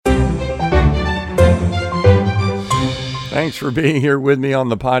Thanks for being here with me on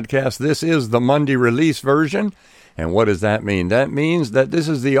the podcast. This is the Monday release version. And what does that mean? That means that this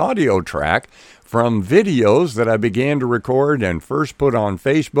is the audio track from videos that I began to record and first put on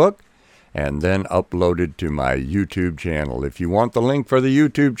Facebook and then uploaded to my YouTube channel. If you want the link for the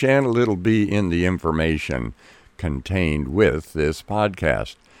YouTube channel, it'll be in the information contained with this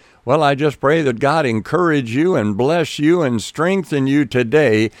podcast. Well, I just pray that God encourage you and bless you and strengthen you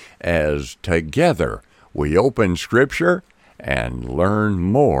today as together we open Scripture and learn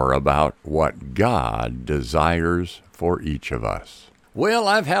more about what God desires for each of us. Well,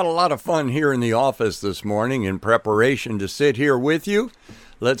 I've had a lot of fun here in the office this morning in preparation to sit here with you.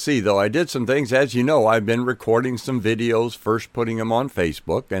 Let's see, though, I did some things. As you know, I've been recording some videos, first putting them on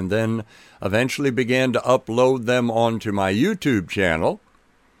Facebook, and then eventually began to upload them onto my YouTube channel.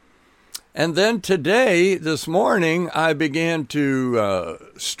 And then today, this morning, I began to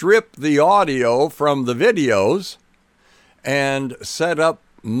strip the audio from the videos and set up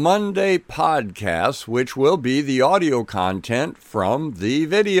Monday podcasts, which will be the audio content from the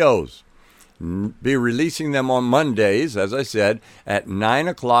videos. Be releasing them on Mondays, as I said, at 9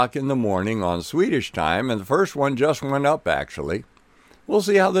 o'clock in the morning on Swedish time. And the first one just went up, actually. We'll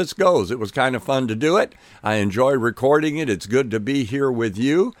see how this goes. It was kind of fun to do it. I enjoy recording it. It's good to be here with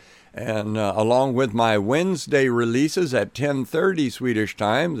you. And along with my Wednesday releases at 10:30 Swedish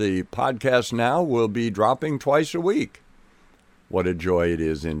time, the podcast now will be dropping twice a week. What a joy it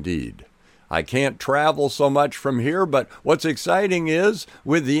is indeed. I can't travel so much from here, but what's exciting is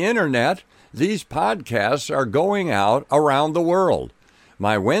with the internet, these podcasts are going out around the world.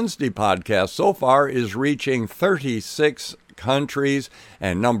 My Wednesday podcast so far is reaching 36 countries,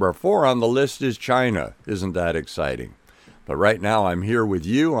 and number 4 on the list is China. Isn't that exciting? But right now I'm here with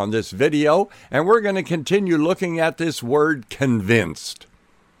you on this video, and we're going to continue looking at this word convinced.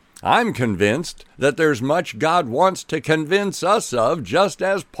 I'm convinced that there's much God wants to convince us of, just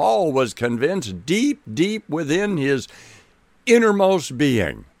as Paul was convinced deep, deep within his innermost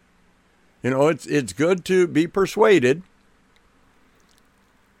being. You know, it's good to be persuaded,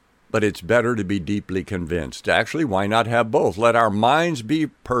 but it's better to be deeply convinced. Actually, why not have both? Let our minds be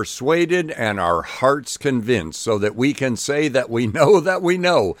persuaded and our hearts convinced so that we can say that we know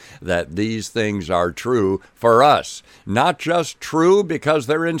that these things are true for us. Not just true because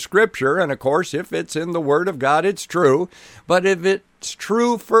they're in Scripture, and of course, if it's in the Word of God, it's true, but if it's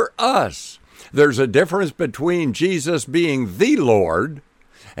true for us. There's a difference between Jesus being the Lord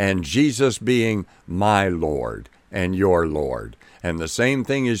and Jesus being my Lord and your Lord. And the same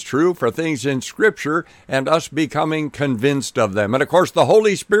thing is true for things in Scripture and us becoming convinced of them. And of course, the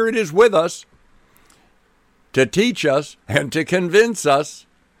Holy Spirit is with us to teach us and to convince us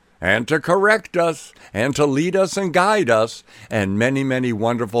and to correct us and to lead us and guide us and many, many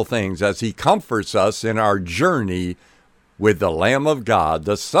wonderful things as He comforts us in our journey with the Lamb of God,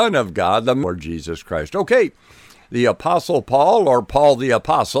 the Son of God, the Lord Jesus Christ. Okay, the Apostle Paul, or Paul the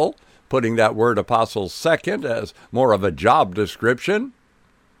Apostle, putting that word apostle second as more of a job description.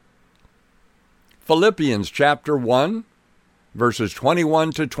 Philippians chapter 1, verses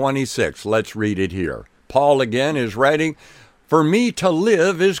 21 to 26. Let's read it here. Paul again is writing, "For me to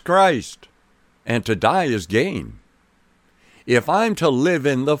live is Christ, and to die is gain. If I'm to live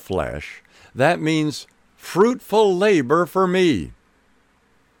in the flesh, that means fruitful labor for me.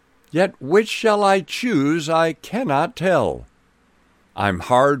 Yet which shall I choose, I cannot tell. I'm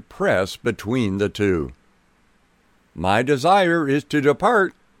hard pressed between the two. My desire is to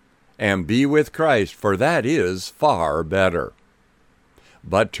depart and be with Christ, for that is far better.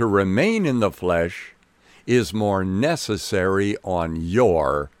 But to remain in the flesh is more necessary on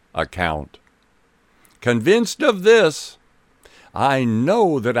your account. Convinced of this, I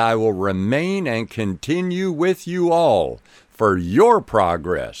know that I will remain and continue with you all for your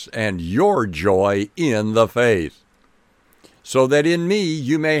progress and your joy in the faith, so that in me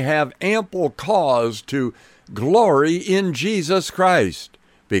you may have ample cause to glory in Jesus Christ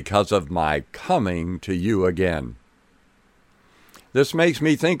because of my coming to you again." This makes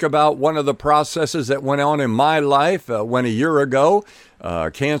me think about one of the processes that went on in my life when a year ago,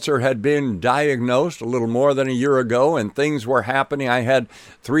 cancer had been diagnosed a little more than a year ago, and things were happening. I had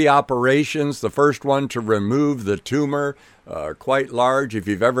 3 operations. The first one to remove the tumor, quite large. If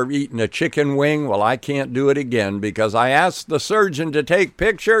you've ever eaten a chicken wing, well, I can't do it again because I asked the surgeon to take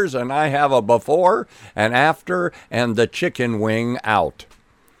pictures, and I have a before and after and the chicken wing out.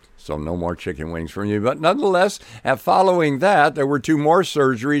 So no more chicken wings from you. But nonetheless, following that, there were 2 more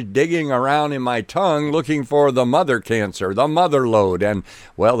surgeries digging around in my tongue looking for the mother cancer, the mother lode. And,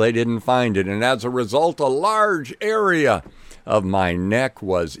 well, they didn't find it. And as a result, a large area of my neck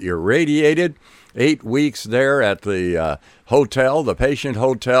was irradiated. 8 weeks there at the hotel, the patient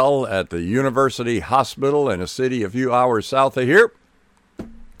hotel at the University Hospital in a city a few hours south of here.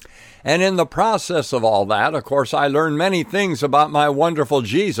 And in the process of all that, of course, I learned many things about my wonderful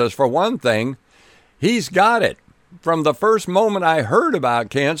Jesus. For one thing, he's got it. From the first moment I heard about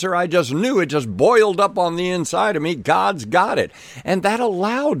cancer, I just knew it just boiled up on the inside of me. God's got it. And that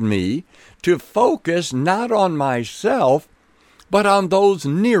allowed me to focus not on myself, but on those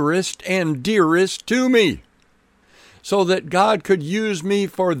nearest and dearest to me, so that God could use me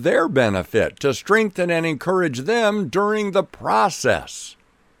for their benefit, to strengthen and encourage them during the process.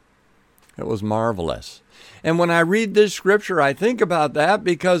 It was marvelous. And when I read this scripture, I think about that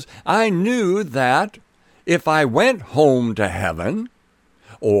because I knew that if I went home to heaven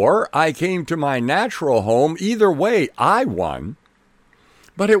or I came to my natural home, either way, I won.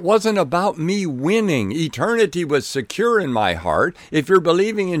 But it wasn't about me winning. Eternity was secure in my heart. If you're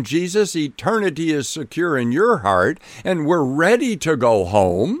believing in Jesus, eternity is secure in your heart, and we're ready to go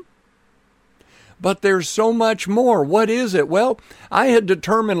home. But there's so much more. What is it? Well, I had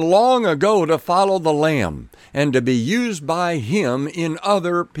determined long ago to follow the Lamb and to be used by Him in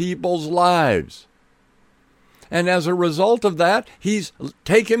other people's lives. And as a result of that, He's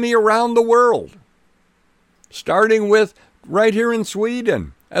taken me around the world, starting with right here in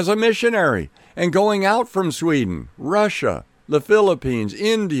Sweden as a missionary and going out from Sweden, Russia, the Philippines,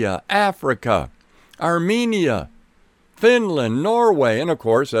 India, Africa, Armenia, Finland, Norway, and of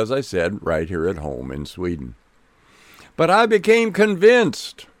course, as I said, right here at home in Sweden. But I became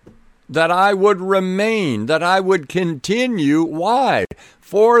convinced that I would remain, that I would continue. Why?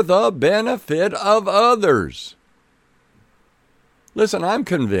 For the benefit of others. Listen, I'm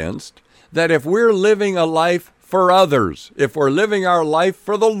convinced that if we're living a life for others, if we're living our life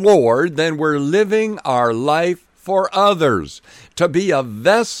for the Lord, then we're living our life for others. To be a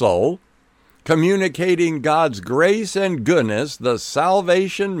vessel communicating God's grace and goodness, the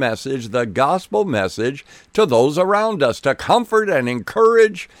salvation message, the gospel message to those around us, to comfort and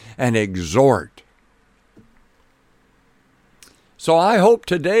encourage and exhort. So I hope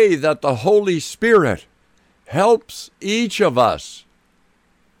today that the Holy Spirit helps each of us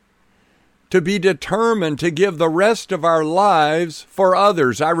to be determined to give the rest of our lives for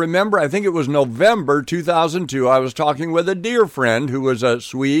others. I remember, I think it was November 2002, I was talking with a dear friend who was a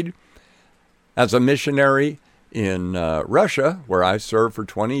Swede as a missionary in Russia, where I served for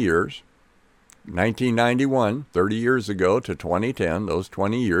 20 years, 1991, 30 years ago to 2010, those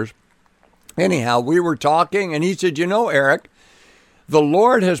 20 years. Anyhow, we were talking, and he said, you know, Eric, the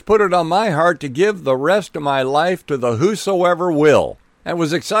Lord has put it on my heart to give the rest of my life to the whosoever will. It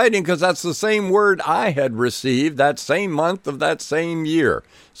was exciting because that's the same word I had received that same month of that same year.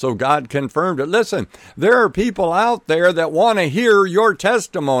 So God confirmed it. Listen, there are people out there that want to hear your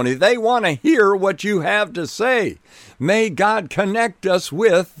testimony. They want to hear what you have to say. May God connect us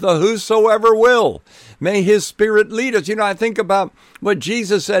with the whosoever will. May His Spirit lead us. You know, I think about what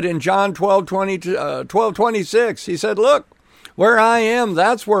Jesus said in John 12:26. He said, look, where I am,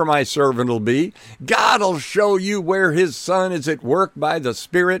 that's where my servant will be. God will show you where His Son is at work by the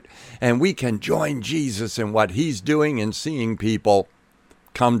Spirit, and we can join Jesus in what He's doing and seeing people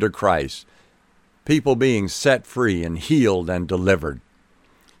come to Christ. People being set free and healed and delivered.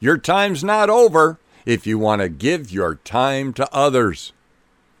 Your time's not over if you want to give your time to others.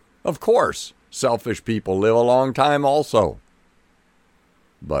 Of course, selfish people live a long time also.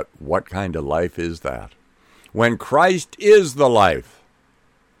 But what kind of life is that? When Christ is the life,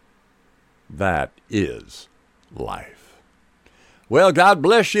 that is life. Well, God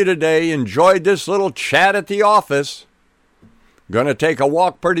bless you today. Enjoyed this little chat at the office. Going to take a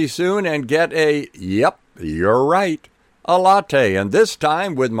walk pretty soon and get yep, you're right, a latte. And this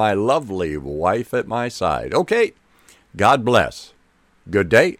time with my lovely wife at my side. Okay, God bless. Good day.